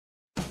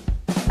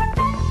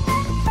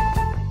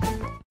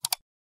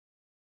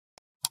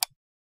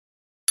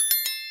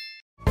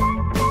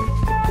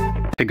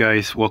Hey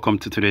guys, welcome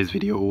to today's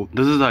video.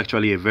 This is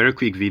actually a very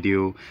quick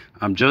video.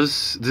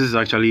 This is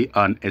actually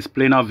an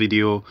explainer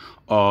video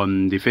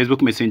on the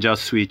Facebook Messenger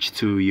switch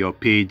to your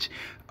page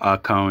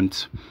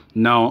account.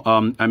 Now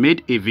I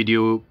made a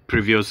video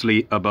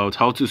previously about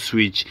how to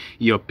switch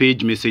your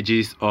page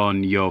messages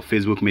on your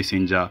Facebook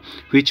Messenger,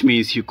 which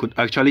means you could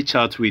actually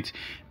chat with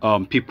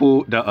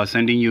people that are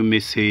sending you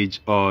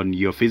message on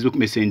your Facebook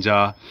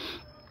Messenger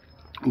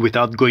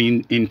without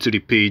going into the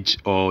page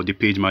or the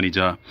page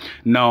manager.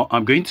 Now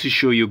I'm going to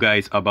show you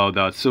guys about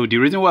that. So the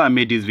reason why I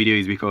made this video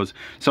is because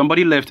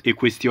somebody left a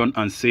question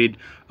and said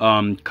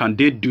can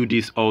they do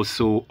this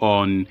also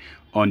on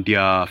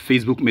their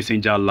Facebook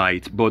Messenger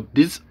Lite, but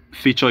this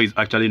feature is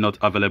actually not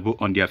available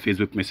on their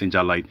Facebook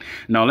Messenger Lite.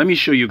 Now let me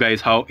show you guys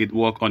how it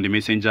works on the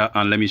Messenger,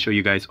 and let me show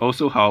you guys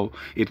also how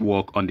it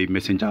works on the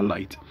Messenger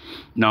Lite.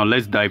 Now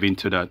let's dive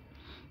into that.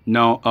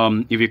 Now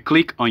if you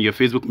click on your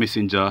Facebook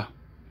Messenger,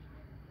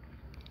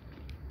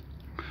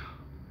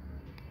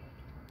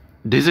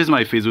 this is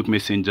my Facebook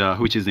Messenger,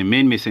 which is the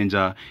main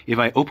messenger. If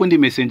I open the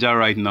messenger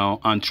right now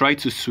and try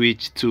to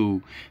switch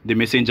to the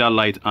Messenger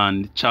Lite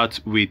and chat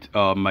with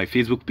my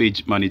Facebook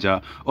page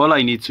manager, all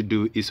I need to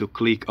do is to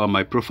click on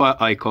my profile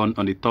icon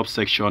on the top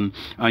section,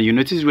 and you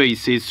notice where it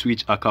says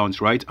switch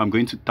account, right? I'm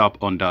going to tap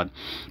on that,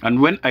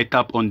 and when I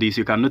tap on this,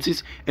 you can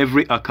notice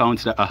every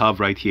account that I have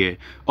right here.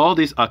 All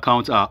these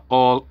accounts are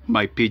all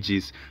my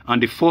pages,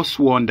 and the first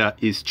one that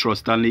is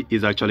Trustly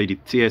is actually the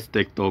TS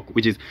Tech Talk,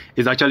 which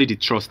is actually the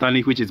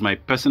Trustly, which is my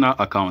personal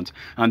account,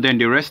 and then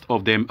the rest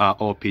of them are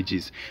all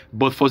pages.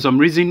 But for some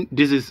reason,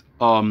 this is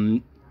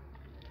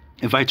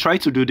if I try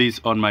to do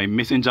this on my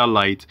Messenger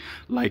Lite,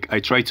 like I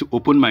try to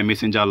open my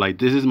Messenger Lite,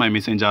 this is my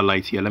Messenger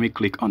Lite here. Let me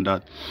click on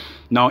that.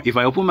 Now if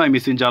I open my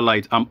Messenger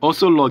Lite, I'm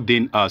also logged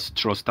in as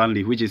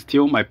Trustly, which is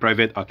still my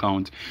private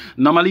account.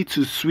 Normally,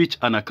 to switch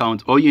an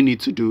account, all you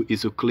need to do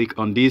is to click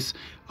on this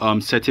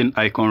setting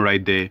icon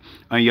right there,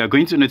 and you are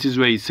going to notice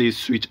where it says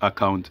switch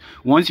account.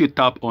 Once you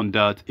tap on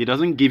that, it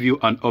doesn't give you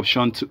an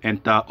option to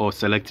enter or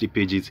select the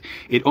pages.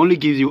 It only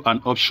gives you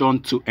an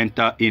option to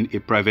enter in a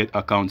private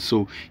account,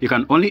 so you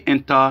can only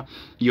enter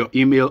your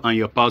email and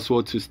your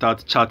password to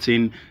start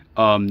chatting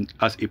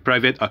as a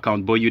private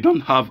account, but you don't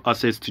have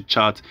access to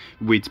chat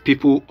with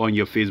people on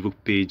your Facebook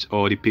page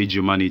or the page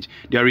you manage.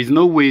 There is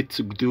no way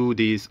to do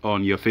this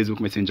on your Facebook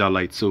Messenger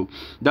Lite, so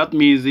that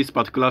means this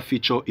particular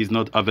feature is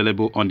not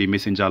available on the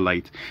Messenger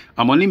Lite.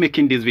 I'm only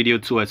making this video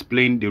to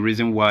explain the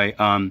reason why,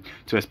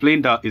 to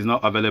explain that it's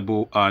not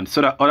available, and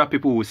so that other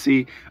people will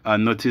see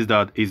and notice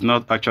that it's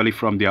not actually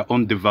from their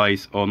own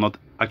device or not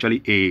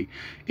actually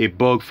a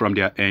bug from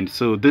their end.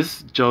 So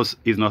this just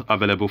is not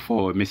available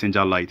for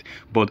Messenger Lite,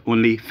 but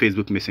only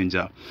Facebook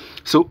Messenger.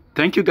 So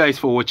thank you guys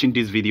for watching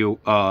this video.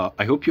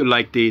 I hope you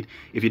liked it.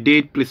 If you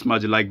did, please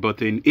smash the like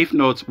button. If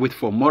not, wait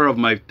for more of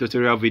my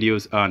tutorial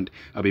videos, and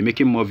I'll be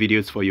making more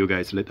videos for you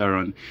guys later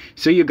on.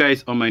 See you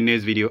guys on my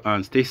next video,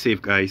 and stay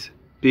safe guys.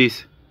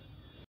 Peace.